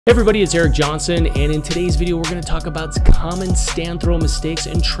Hey everybody, it's Eric Johnson, and in today's video we're going to talk about common stand throw mistakes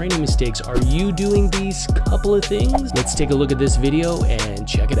and training mistakes. Are you doing these couple of things? Let's take a look at this video and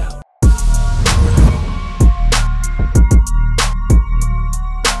check it out.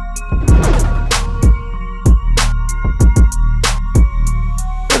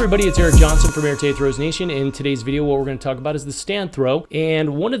 Everybody, it's Eric Johnson from Arete Throws Nation. In today's video, what we're going to talk about is the stand throw.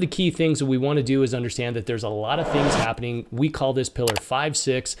 And one of the key things that we want to do is understand that there's a lot of things happening. We call this pillar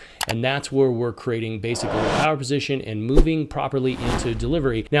 5-6, and that's where we're creating basically a power position and moving properly into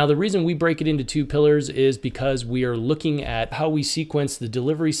delivery. Now, the reason we break it into two pillars is because we are looking at how we sequence the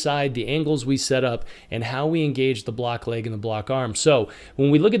delivery side, the angles we set up, and how we engage the block leg and the block arm. So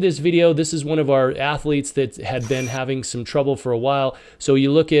when we look at this video, this is one of our athletes that had been having some trouble for a while. So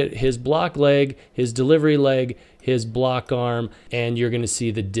you look at his block leg, his delivery leg, his block arm, and you're going to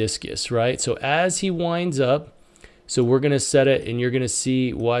see the discus, right? So as he winds up, so we're going to set it, and you're going to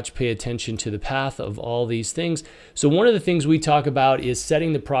see, watch, pay attention to the path of all these things. So one of the things we talk about is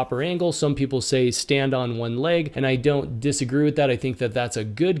setting the proper angle. Some people say stand on one leg, and I don't disagree with that. I think that that's a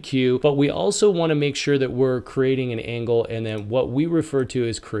good cue, but we also want to make sure that we're creating an angle, and then what we refer to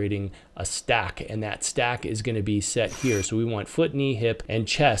as creating a stack, and that stack is going to be set here. So we want foot, knee, hip, and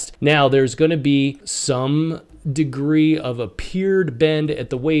chest. Now there's going to be some degree of a pirouetted bend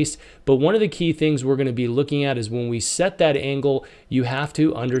at the waist, but one of the key things we're going to be looking at is when we set that angle, you have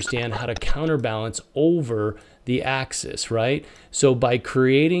to understand how to counterbalance over the axis, right? So by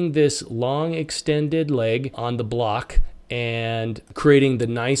creating this long extended leg on the block and creating the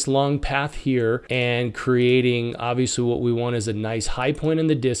nice long path here and creating, obviously what we want is a nice high point in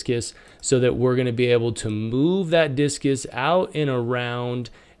the discus so that we're going to be able to move that discus out and around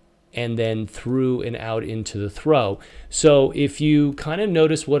and then through and out into the throw. So if you kind of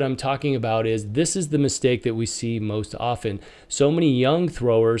notice what I'm talking about is this is the mistake that we see most often. So many young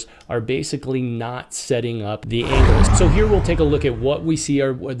throwers are basically not setting up the angles. So here we'll take a look at what we see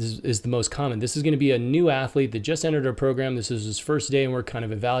are what is the most common. This is going to be a new athlete that just entered our program. This is his first day and we're kind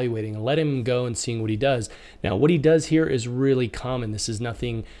of evaluating and let him go and seeing what he does. Now what he does here is really common. This is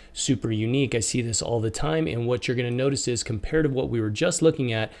nothing super unique. I see this all the time, and what you're going to notice is compared to what we were just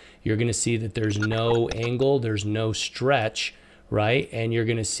looking at, you're going to see that there's no angle, there's no stretch, right? And you're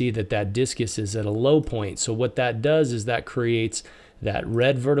going to see that that discus is at a low point. So what that does is that creates that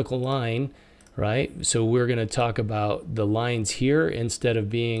red vertical line, right? So we're going to talk about the lines here instead of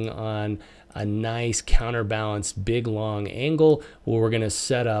being on a nice counterbalanced big long angle where we're going to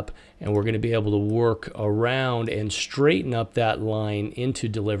set up and we're going to be able to work around and straighten up that line into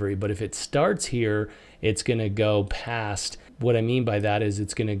delivery. But if it starts here, it's going to go past. What I mean by that is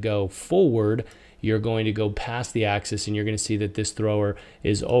it's going to go forward. You're going to go past the axis and you're going to see that this thrower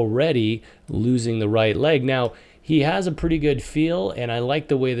is already losing the right leg. Now, he has a pretty good feel, and I like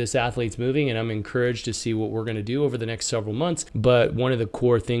the way this athlete's moving, and I'm encouraged to see what we're going to do over the next several months. But one of the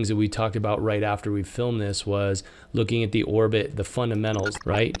core things that we talked about right after we filmed this was looking at the orbit, the fundamentals,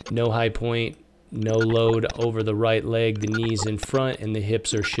 right? No high point, no load over the right leg, the knees in front, and the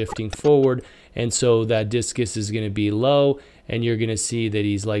hips are shifting forward. And so that discus is going to be low, and you're going to see that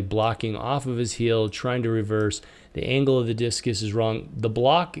he's like blocking off of his heel, trying to reverse. The angle of the discus is wrong. The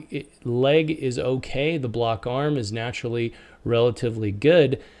block leg is okay. The block arm is naturally relatively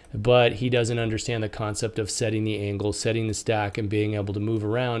good, but he doesn't understand the concept of setting the angle, setting the stack, and being able to move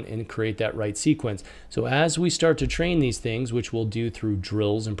around and create that right sequence. So as we start to train these things, which we'll do through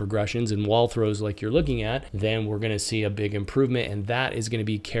drills and progressions and wall throws like you're looking at, then we're going to see a big improvement, and that is going to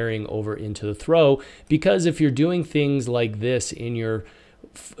be carrying over into the throw. Because if you're doing things like this in your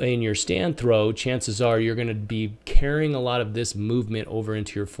stand throw, chances are you're going to be carrying a lot of this movement over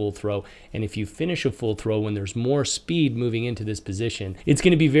into your full throw. And if you finish a full throw when there's more speed moving into this position, it's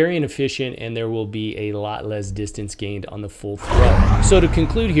going to be very inefficient and there will be a lot less distance gained on the full throw. So to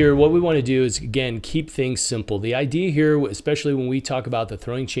conclude here, what we want to do is, again, keep things simple. The idea here, especially when we talk about the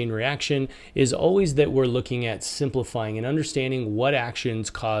throwing chain reaction, is always that we're looking at simplifying and understanding what actions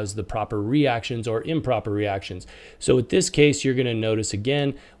cause the proper reactions or improper reactions. So in this case, you're going to notice again,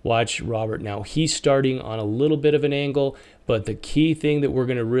 watch Robert. Now he's starting on a little bit of an angle, but the key thing that we're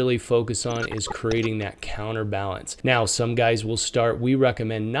going to really focus on is creating that counterbalance. Now some guys will start, we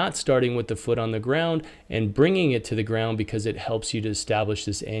recommend not starting with the foot on the ground and bringing it to the ground because it helps you to establish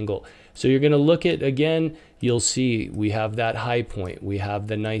this angle. So you're going to look at, again, you'll see we have that high point, we have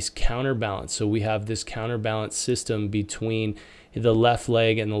the nice counterbalance. So we have this counterbalance system between the left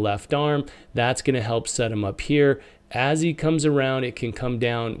leg and the left arm. That's going to help set him up here. As he comes around, it can come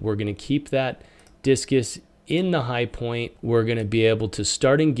down. We're going to keep that discus in the high point. We're going to be able to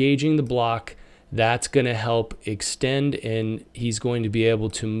start engaging the block. That's going to help extend, and he's going to be able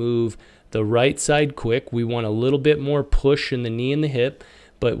to move the right side quick. We want a little bit more push in the knee and the hip,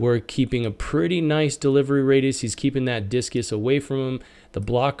 but we're keeping a pretty nice delivery radius. He's keeping that discus away from him. The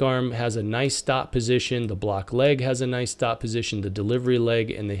block arm has a nice stop position. The block leg has a nice stop position. The delivery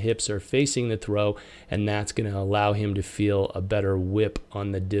leg and the hips are facing the throw, and that's going to allow him to feel a better whip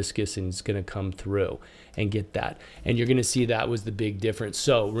on the discus, and it's going to come through and get that. And you're going to see that was the big difference.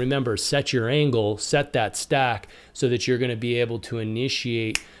 So remember, set your angle, set that stack so that you're going to be able to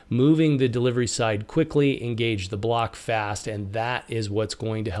initiate moving the delivery side quickly, engage the block fast, and that is what's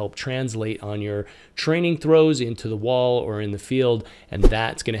going to help translate on your training throws into the wall or in the field, and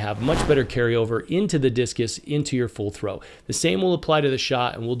that's going to have much better carryover into the discus, into your full throw. The same will apply to the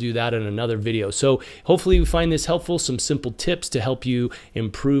shot, and we'll do that in another video. So hopefully you find this helpful, some simple tips to help you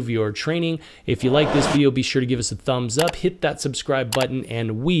improve your training. If you like this video, be sure to give us a thumbs up, hit that subscribe button,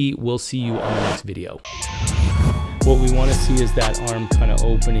 and we will see you on the next video. What we want to see is that arm kind of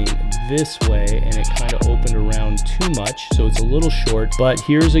opening this way, and it kind of opened around too much, so it's a little short. But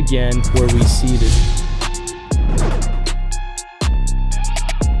here's again where we see this.